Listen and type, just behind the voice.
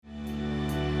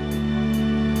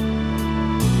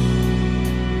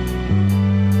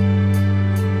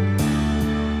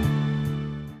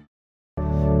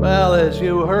As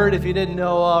you heard, if you didn't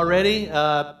know already,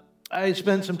 I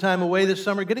spent some time away this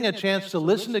summer getting a chance to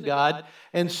listen to God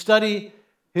and study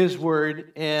His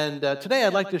Word. And today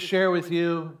I'd like to share with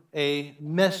you a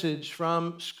message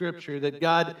from Scripture that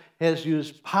God has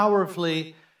used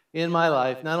powerfully in my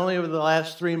life, not only over the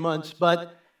last 3 months,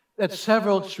 but at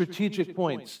several strategic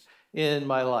points in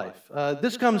my life.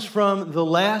 This comes from the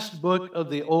last book of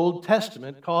the Old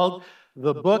Testament called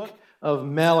the Book of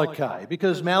Malachi,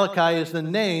 because Malachi is the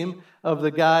name of the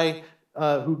guy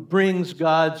who brings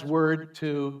God's word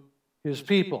to his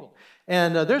people.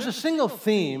 And there's a single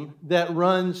theme that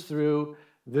runs through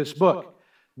this book.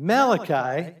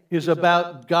 Malachi is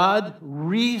about God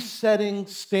resetting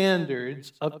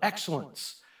standards of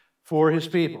excellence for his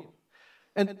people.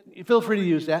 And feel free to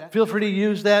use that. Feel free to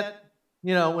use that,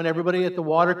 when everybody at the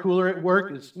water cooler at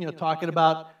work is, talking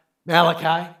about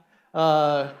Malachi.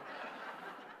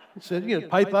 So,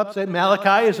 pipe up, say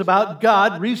Malachi is about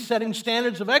God resetting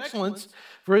standards of excellence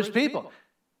for his people.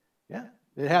 Yeah,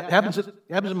 it happens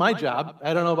in my job.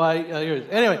 I don't know about yours.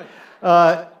 Anyway,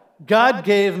 God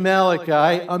gave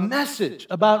Malachi a message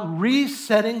about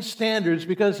resetting standards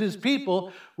because his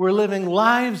people were living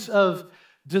lives of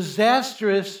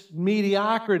disastrous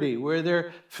mediocrity, where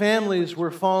their families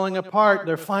were falling apart,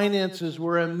 their finances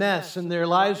were a mess, and their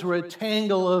lives were a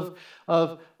tangle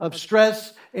of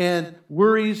stress and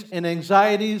worries and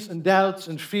anxieties and doubts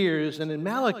and fears. And in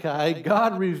Malachi,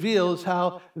 God reveals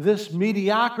how this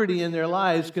mediocrity in their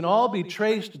lives can all be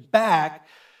traced back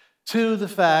to the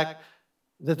fact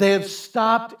that they have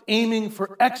stopped aiming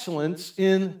for excellence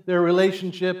in their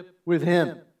relationship with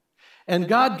Him. And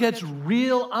God gets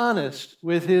real honest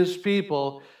with His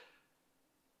people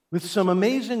with some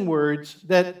amazing words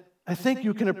that I think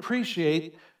you can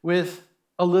appreciate with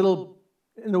a little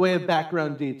in the way of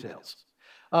background details.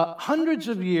 Hundreds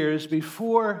of years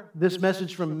before this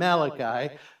message from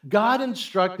Malachi, God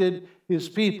instructed His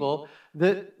people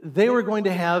that they were going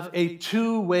to have a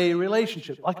two-way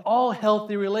relationship. Like all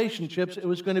healthy relationships, it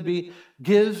was going to be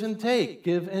give and take,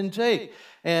 give and take.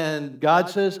 And God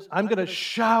says, I'm going to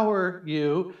shower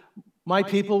you, my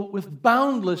people, with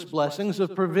boundless blessings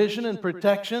of provision and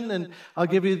protection, and I'll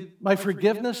give you my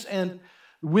forgiveness and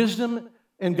wisdom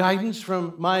and guidance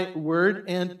from my word.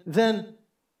 And then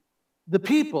the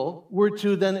people were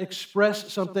to then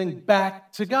express something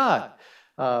back to God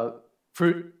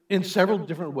in several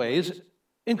different ways,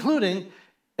 including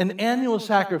an annual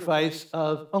sacrifice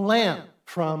of a lamb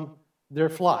from their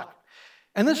flock.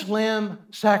 And this lamb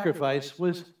sacrifice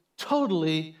was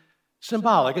totally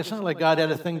symbolic. It's not like God had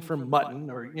a thing for mutton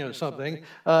or something.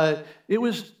 It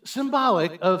was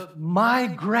symbolic of my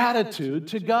gratitude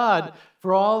to God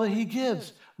for all that He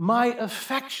gives, my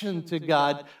affection to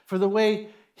God for the way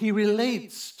He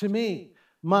relates to me,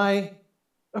 my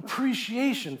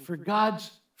appreciation for God's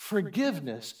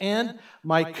forgiveness, and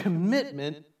my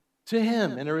commitment to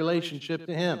Him and a relationship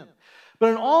to Him.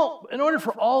 But in order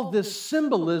for all this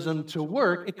symbolism to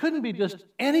work, it couldn't be just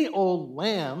any old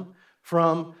lamb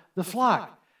from the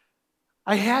flock.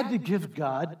 I had to give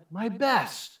God my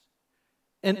best.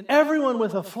 And everyone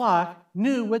with a flock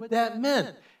knew what that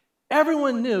meant.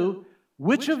 Everyone knew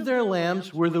which of their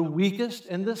lambs were the weakest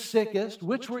and the sickest,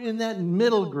 which were in that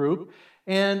middle group,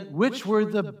 and which were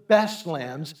the best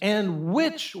lambs, and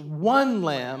which one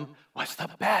lamb was the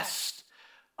best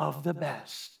of the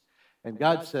best. And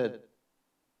God said,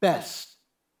 best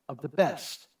of the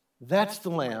best. That's the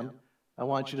lamb I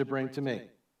want you to bring to me.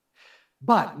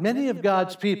 But many of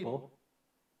God's people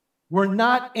were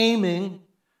not aiming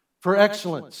for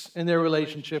excellence in their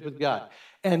relationship with God.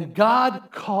 And God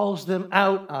calls them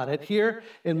out on it here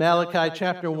in Malachi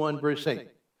chapter 1, verse 8.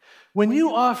 When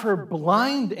you offer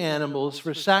blind animals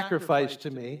for sacrifice to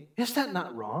me, is that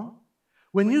not wrong?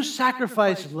 When you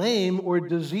sacrifice lame or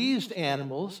diseased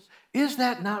animals, is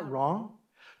that not wrong?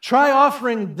 Try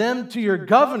offering them to your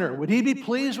governor. Would he be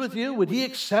pleased with you? Would he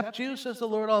accept you, says the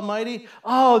Lord Almighty?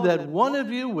 Oh, that one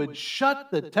of you would shut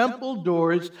the temple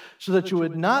doors so that you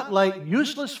would not light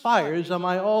useless fires on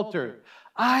my altar.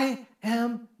 I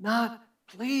am not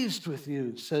pleased with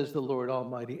you, says the Lord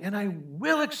Almighty, and I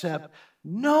will accept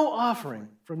no offering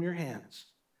from your hands.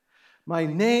 My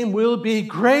name will be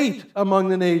great among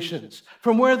the nations.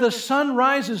 From where the sun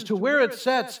rises to where it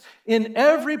sets, in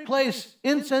every place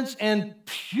incense and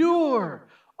pure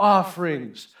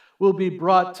offerings will be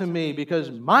brought to me,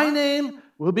 because my name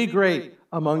will be great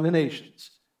among the nations,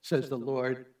 says the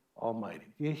Lord Almighty.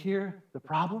 Do you hear the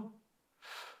problem?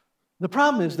 The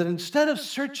problem is that instead of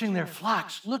searching their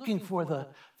flocks looking for the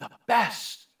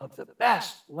best of the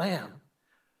best lamb,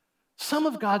 some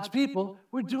of God's people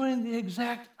were doing the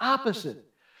exact opposite.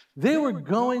 They were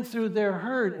going through their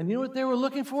herd, and you know what they were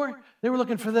looking for? They were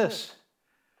looking for this.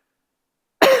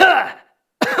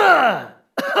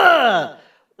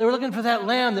 They were looking for that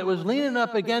lamb that was leaning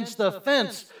up against the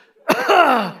fence.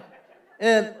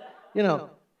 And,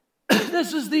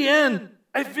 this is the end.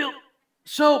 I feel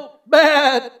so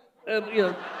bad. And,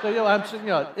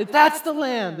 that's the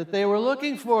lamb that they were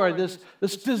looking for, this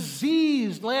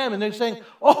diseased lamb. And they're saying,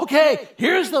 okay,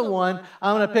 here's the one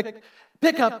I'm going to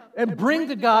pick up and bring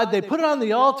to God. They put it on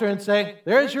the altar and say,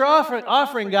 there's your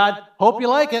offering, God. Hope you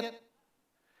like it.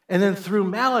 And then through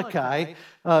Malachi,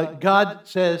 God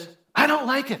says, I don't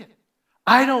like it.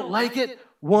 I don't like it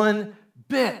one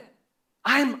bit.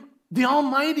 I'm the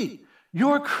Almighty,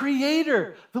 your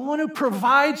creator, the one who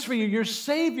provides for you, your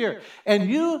Savior. And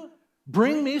you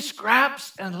bring me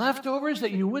scraps and leftovers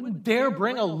that you wouldn't dare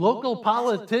bring a local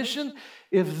politician?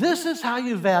 If this is how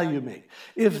you value me,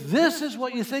 if this is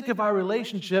what you think of our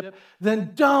relationship,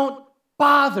 then don't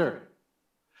bother.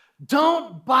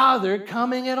 Don't bother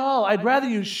coming at all. I'd rather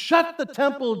you shut the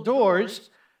temple doors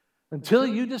until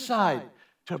you decide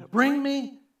to bring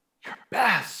me your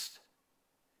best.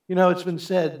 It's been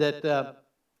said that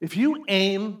if you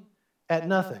aim at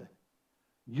nothing,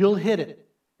 you'll hit it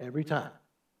every time.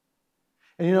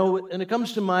 And when it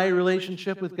comes to my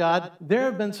relationship with God, there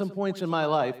have been some points in my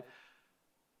life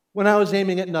when I was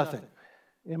aiming at nothing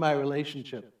in my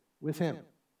relationship with Him.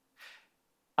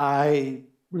 I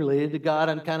related to God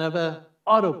on kind of an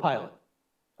autopilot.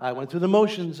 I went through the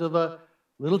motions of a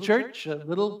little church, a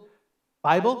little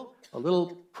Bible, a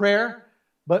little prayer,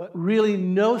 but really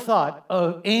no thought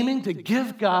of aiming to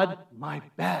give God my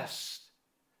best.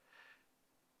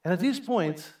 And at these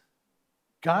points,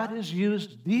 God has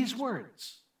used these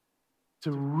words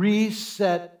to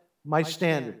reset my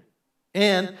standard.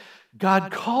 And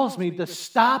God calls me to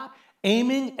stop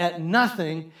aiming at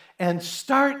nothing and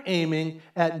start aiming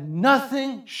at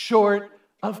nothing short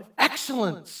of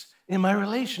excellence in my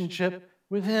relationship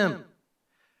with Him.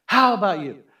 How about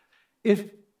you?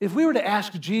 If we were to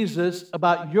ask Jesus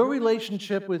about your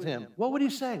relationship with Him, what would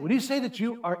He say? Would He say that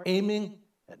you are aiming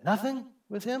at nothing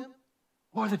with Him?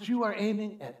 Or that you are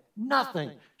aiming at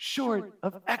nothing short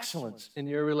of excellence in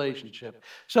your relationship?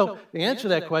 So to answer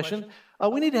that question,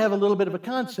 we need to have a little bit of a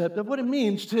concept of what it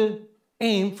means to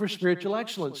aim for spiritual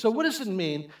excellence. So what does it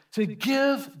mean to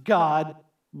give God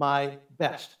my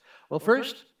best? Well,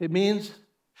 first, it means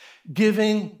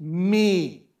giving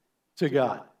me to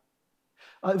God.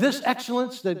 This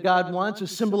excellence that God wants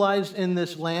is symbolized in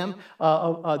this lamb,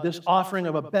 this offering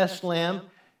of a best lamb.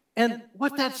 And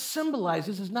what that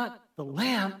symbolizes is not the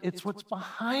lamb, it's what's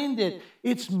behind it.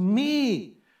 It's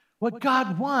me. What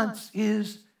God wants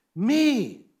is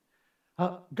me.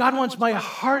 God wants my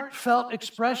heartfelt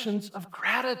expressions of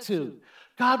gratitude.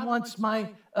 God wants my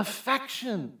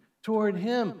affection toward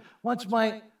Him, wants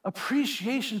my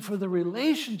appreciation for the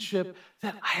relationship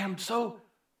that I am so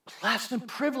blessed and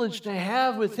privileged to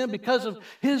have with Him because of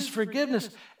His forgiveness.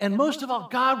 And most of all,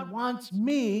 God wants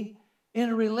me in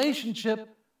a relationship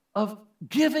of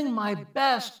giving my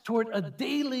best toward a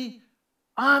daily,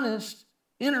 honest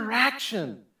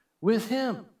interaction with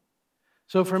Him.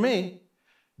 So for me,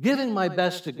 giving my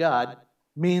best to God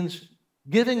means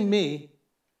giving me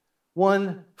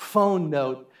one phone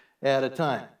note at a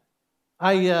time.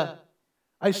 I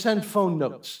send phone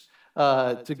notes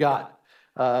to God.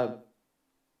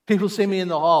 People see me in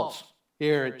the halls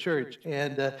here at church,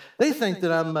 and they think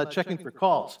that I'm checking for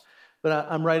calls, but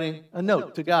I'm writing a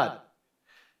note to God.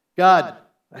 God,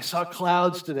 I saw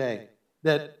clouds today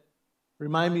that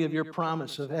remind me of your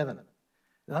promise of heaven.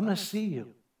 And I'm going to see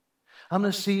you. I'm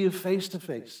going to see you face to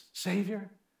face.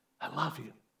 Savior, I love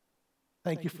you.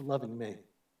 Thank you for loving me.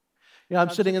 I'm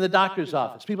sitting in the doctor's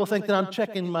office. People think that I'm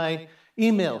checking my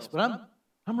emails, but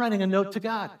I'm writing a note to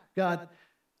God. God,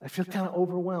 I feel kind of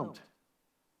overwhelmed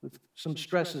with some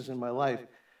stresses in my life.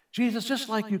 Jesus, just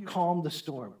like you calmed the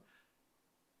storm,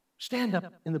 stand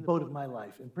up in the boat of my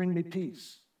life and bring me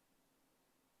peace.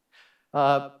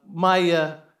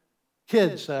 My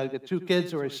kids, I got two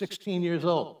kids who are 16 years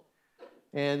old,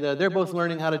 and they're both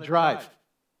learning how to drive.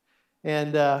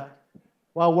 And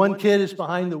while one kid is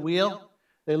behind the wheel,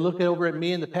 they look over at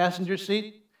me in the passenger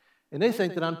seat, and they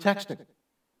think that I'm texting.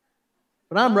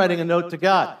 But I'm writing a note to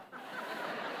God.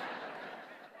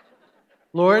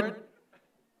 Lord,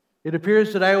 it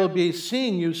appears that I will be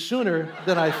seeing you sooner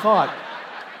than I thought.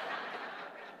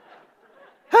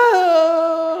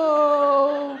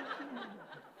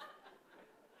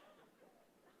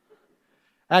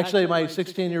 Actually, my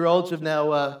 16-year-olds have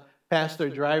now passed their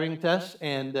driving tests,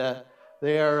 and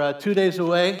they are 2 days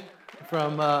away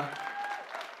from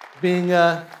being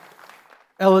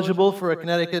eligible for a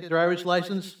Connecticut driver's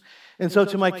license. And so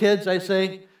to my kids, I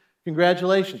say,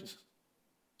 congratulations.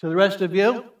 To the rest of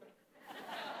you,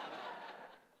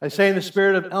 I say in the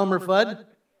spirit of Elmer Fudd,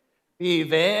 be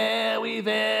very,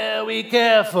 very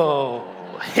careful.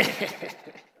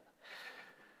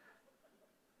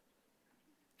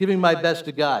 Giving my best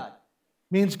to God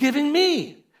means giving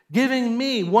me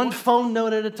one phone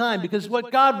note at a time, because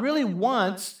what God really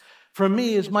wants from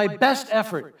me is my best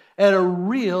effort at a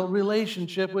real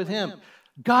relationship with Him.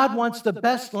 God wants the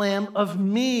best lamb of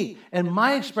me and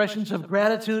my expressions of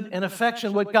gratitude and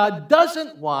affection. What God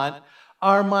doesn't want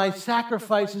are my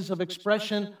sacrifices of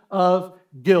expression of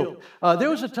guilt. There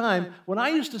was a time when I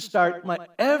used to start my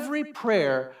every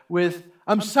prayer with,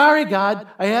 I'm sorry, God,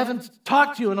 I haven't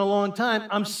talked to you in a long time.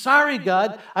 I'm sorry,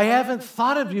 God, I haven't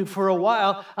thought of you for a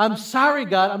while. I'm sorry,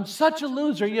 God, I'm such a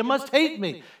loser. You must hate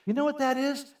me. You know what that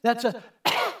is? That's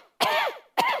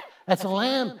a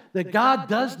lamb that God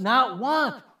does not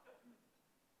want.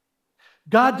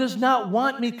 God does not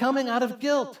want me coming out of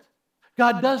guilt.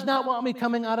 God does not want me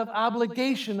coming out of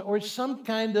obligation or some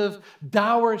kind of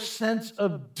dour sense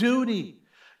of duty.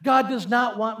 God does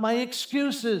not want my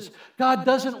excuses. God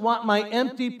doesn't want my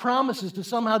empty promises to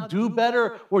somehow do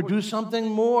better or do something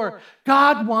more.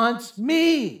 God wants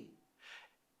me.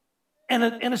 And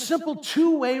a simple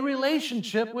two-way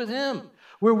relationship with Him,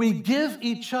 where we give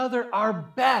each other our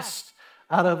best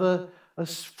out of a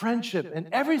friendship, and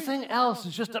everything else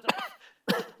is just a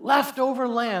leftover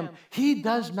lamb He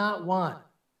does not want.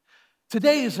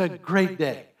 Today is a great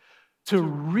day to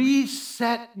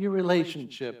reset your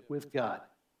relationship with God.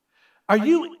 Are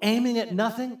you aiming at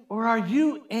nothing, or are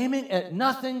you aiming at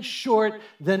nothing short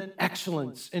than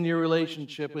excellence in your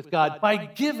relationship with God by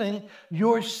giving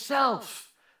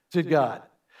yourself to God?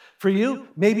 For you,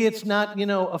 maybe it's not,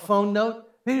 a phone note.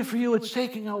 Maybe for you, it's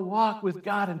taking a walk with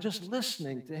God and just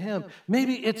listening to Him.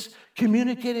 Maybe it's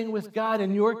communicating with God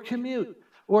in your commute.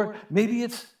 Or maybe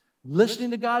it's listening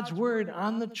to God's word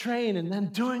on the train and then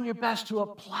doing your best to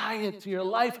apply it to your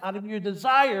life out of your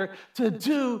desire to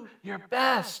do your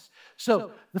best.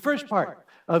 So the first part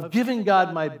of giving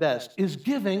God my best is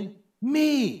giving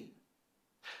me.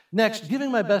 Next,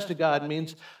 giving my best to God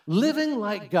means living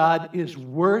like God is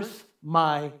worth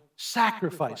my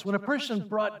sacrifice. When a person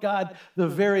brought God the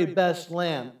very best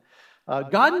lamb,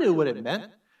 God knew what it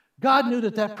meant. God knew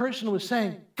that person was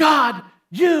saying, God,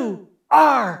 you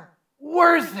are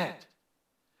worth it.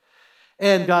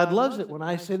 And God loves it when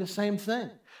I say the same thing,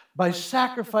 by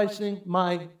sacrificing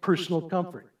my personal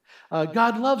comfort.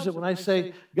 God loves it when I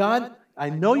say, God, I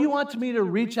know you want me to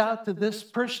reach out to this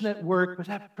person at work,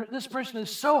 but this person is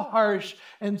so harsh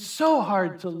and so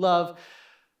hard to love,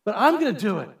 but I'm going to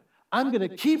do it. I'm going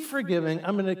to keep forgiving.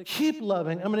 I'm going to keep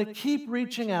loving. I'm going to keep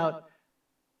reaching out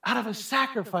of a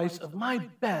sacrifice of my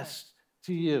best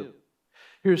to you.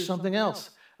 Here's something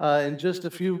else. In just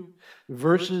a few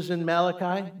verses in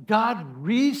Malachi, God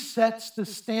resets the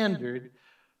standard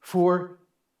for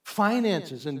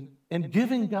finances and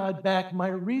giving God back my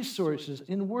resources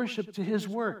in worship to His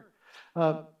work.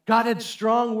 God had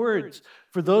strong words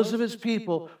for those of His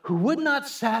people who would not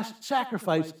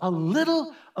sacrifice a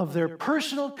little of their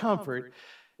personal comfort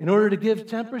in order to give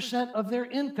 10% of their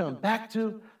income back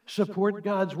to support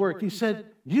God's work. He said,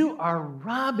 you are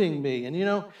robbing me.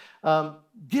 And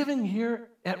giving here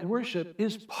at worship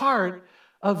is part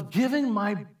of giving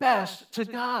my best to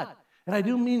God. And I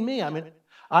do mean me.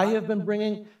 I have been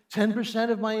bringing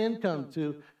 10% of my income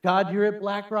to God here at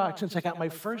Black Rock since I got my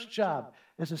first job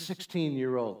as a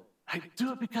 16-year-old. I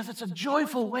do it because it's a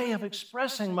joyful way of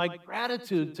expressing my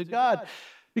gratitude to God,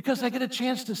 because I get a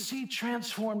chance to see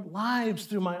transformed lives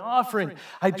through my offering.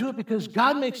 I do it because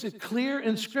God makes it clear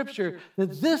in Scripture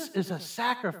that this is a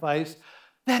sacrifice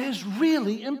that is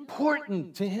really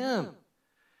important to Him.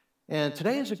 And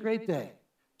today is a great day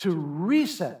to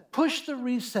reset, push the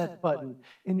reset button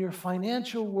in your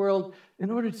financial world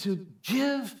in order to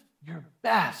give your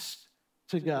best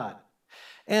to God.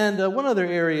 And one other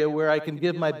area where I can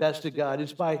give my best to God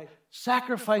is by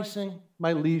sacrificing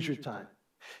my leisure time.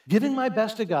 Giving my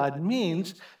best to God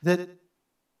means that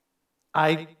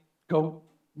I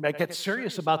get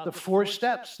serious about the 4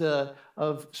 steps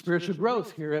of spiritual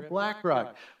growth here at Black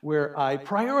Rock, where I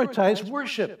prioritize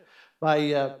worship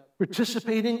by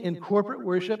participating in corporate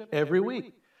worship every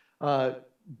week,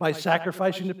 by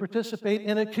sacrificing to participate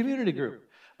in a community group,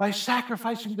 by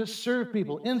sacrificing to serve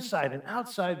people inside and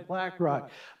outside Black Rock,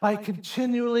 by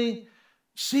continually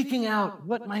seeking out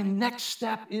what my next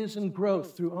step is in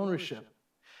growth through ownership.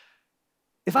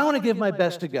 If I want to give my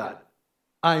best to God,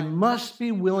 I must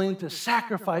be willing to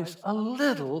sacrifice a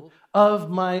little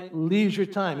of my leisure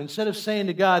time. Instead of saying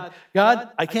to God, God,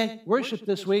 I can't worship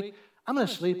this week, I'm going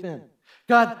to sleep in.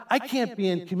 God, I can't be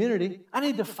in community. I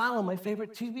need to follow my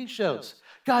favorite TV shows.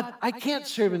 God, I can't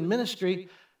serve in ministry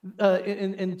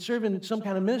and serve in some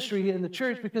kind of ministry in the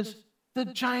church because the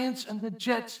Giants and the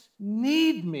Jets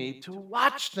need me to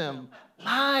watch them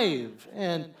live.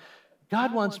 And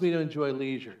God wants me to enjoy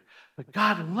leisure. But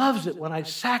God loves it when I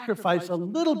sacrifice a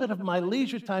little bit of my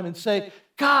leisure time and say,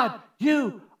 God,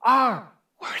 you are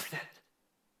worth it.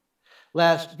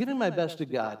 Last, giving my best to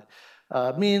God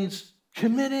means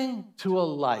committing to a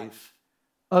life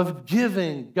of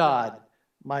giving God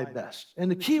my best.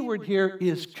 And the key word here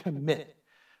is commit,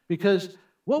 because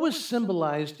what was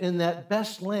symbolized in that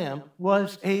best lamb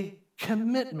was a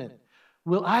commitment.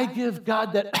 Will I give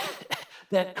God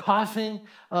that coughing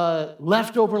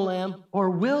leftover lamb,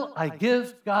 or will I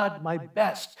give God my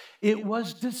best? It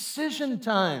was decision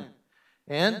time.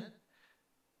 And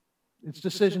it's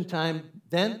decision time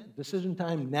then, decision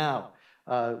time now,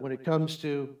 when it comes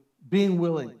to being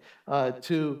willing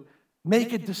to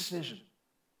make a decision.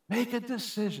 Make a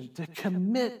decision to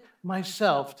commit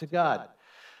myself to God.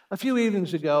 A few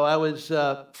evenings ago, I was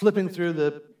flipping through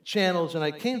the channels, and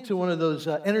I came to one of those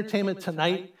Entertainment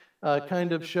Tonight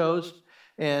kind of shows,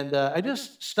 and I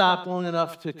just stopped long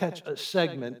enough to catch a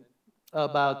segment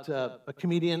about a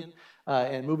comedian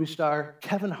and movie star,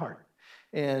 Kevin Hart,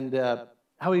 and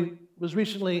how he was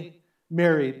recently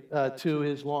married to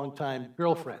his longtime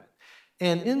girlfriend.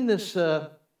 And in this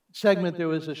segment, there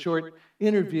was a short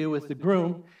interview with the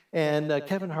groom, and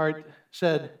Kevin Hart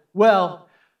said, well,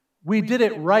 we did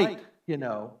it right, you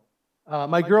know.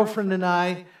 My girlfriend and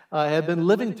I have been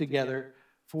living together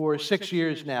for 6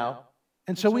 years now,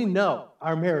 and so we know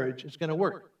our marriage is going to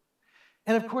work.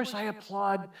 And of course, I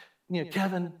applaud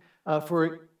Kevin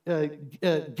for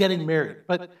getting married,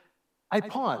 but I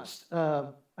paused.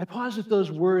 I paused at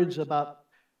those words about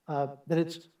that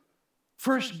it's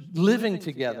first living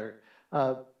together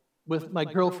with my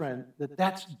girlfriend,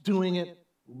 that's doing it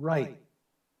right.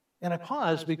 And I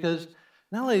paused because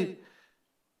not only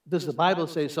does the Bible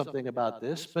say something about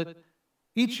this, but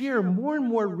each year more and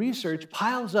more research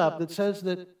piles up that says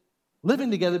that living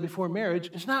together before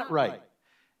marriage is not right.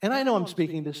 And I know I'm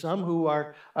speaking to some who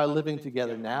are living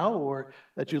together now, or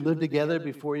that you lived together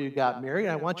before you got married.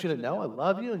 I want you to know I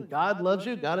love you and God loves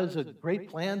you. God has a great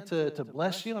plan to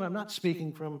bless you, and I'm not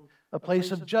speaking from a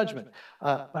place of judgment.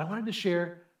 But I wanted to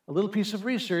share a little piece of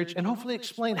research and hopefully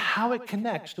explain how it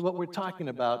connects to what we're talking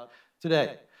about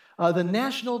today. The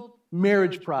National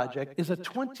Marriage Project is a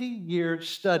 20-year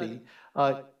study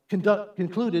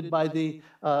concluded by the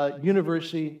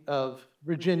University of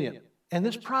Virginia. And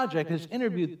this project has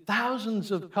interviewed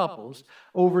thousands of couples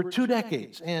over 2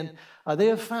 decades. And they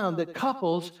have found that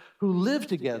couples who live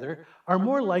together are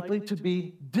more likely to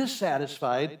be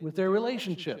dissatisfied with their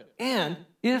relationship. And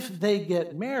if they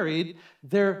get married,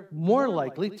 they're more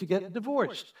likely to get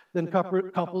divorced than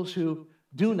couples who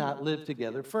do not live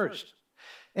together first.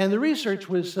 And the research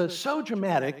was so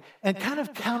dramatic and kind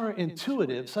of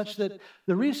counterintuitive, such that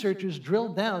the researchers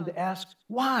drilled down to ask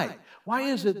why. Why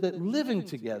is it that living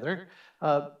together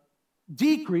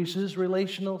decreases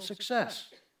relational success?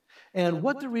 And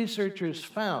what the researchers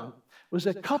found was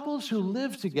that couples who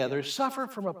live together suffer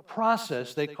from a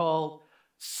process they call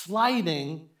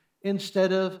sliding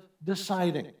instead of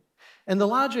deciding. And the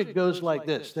logic goes like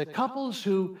this, that couples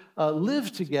who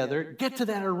live together get to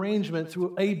that arrangement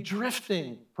through a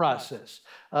drifting process.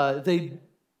 They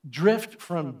drift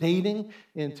from dating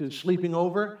into sleeping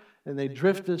over, and they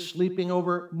drift to sleeping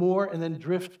over more, and then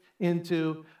drift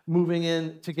into moving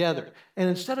in together. And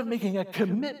instead of making a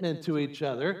commitment to each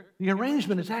other, the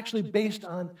arrangement is actually based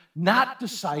on not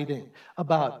deciding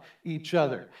about each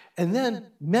other. And then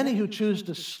many who choose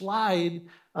to slide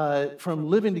from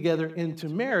living together into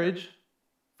marriage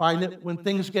find that when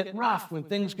things get rough, when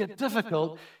things get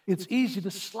difficult, it's easy to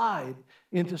slide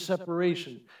into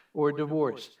separation or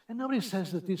divorce. And nobody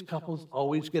says that these couples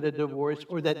always get a divorce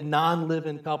or that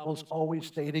non-living couples always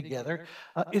stay together.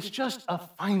 It's just a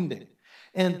finding.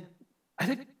 And I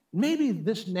think maybe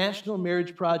this National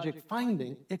Marriage Project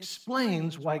finding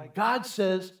explains why God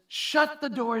says, shut the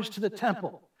doors to the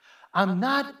temple. I'm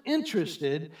not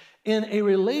interested in a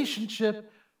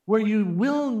relationship where you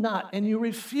will not and you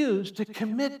refuse to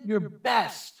commit your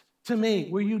best to me,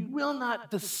 where you will not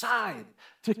decide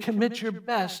to commit your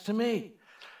best to me.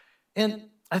 And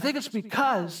I think it's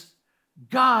because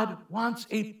God wants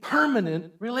a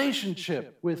permanent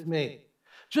relationship with me.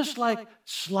 Just like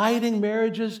sliding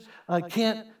marriages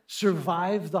can't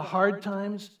survive the hard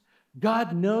times,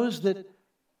 God knows that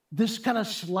this kind of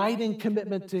sliding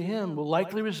commitment to Him will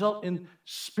likely result in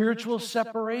spiritual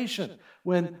separation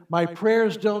when my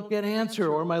prayers don't get answered,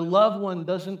 or my loved one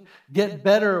doesn't get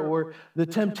better, or the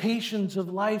temptations of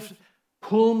life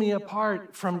pull me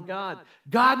apart from God.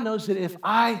 God knows that if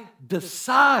I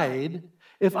decide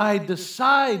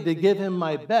to give Him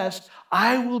my best,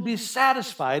 I will be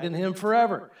satisfied in Him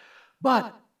forever.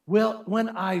 But when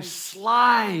I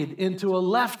slide into a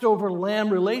leftover lamb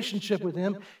relationship with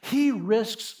Him, He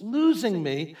risks losing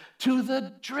me to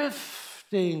the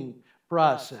drifting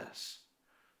process.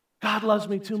 God loves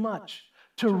me too much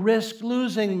to risk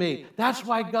losing me. That's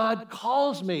why God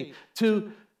calls me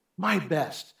to my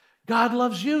best. God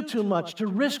loves you too much to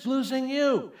risk losing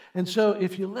you. And so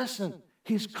if you listen,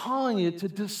 He's calling you to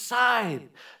decide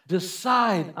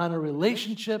on a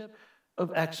relationship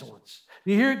of excellence.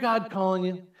 You hear God calling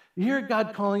you? You hear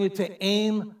God calling you to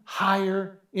aim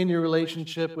higher in your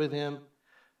relationship with Him?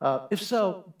 If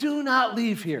so, do not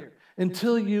leave here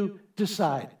until you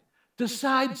decide.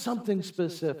 Decide something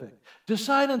specific.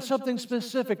 Decide on something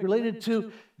specific related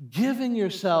to giving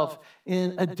yourself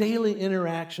in a daily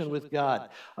interaction with God.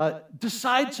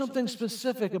 Decide something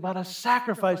specific about a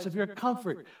sacrifice of your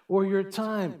comfort or your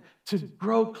time to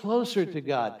grow closer to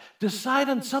God. Decide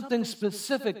on something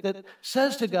specific that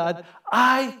says to God,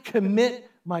 I commit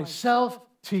myself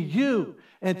to you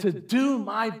and to do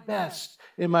my best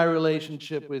in my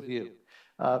relationship with you.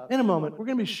 In a moment, we're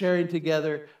going to be sharing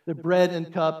together the bread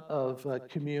and cup of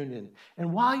communion.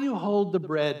 And while you hold the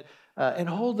bread and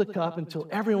hold the cup until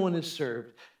everyone is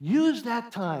served, use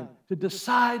that time to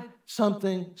decide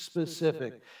something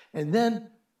specific. And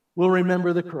then we'll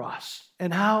remember the cross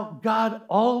and how God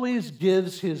always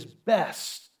gives His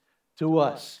best to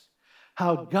us.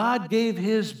 How God gave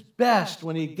His best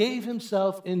when He gave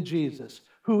Himself in Jesus,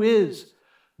 who is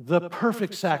the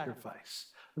perfect sacrifice,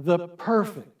 the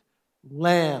perfect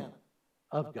Lamb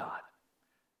of God.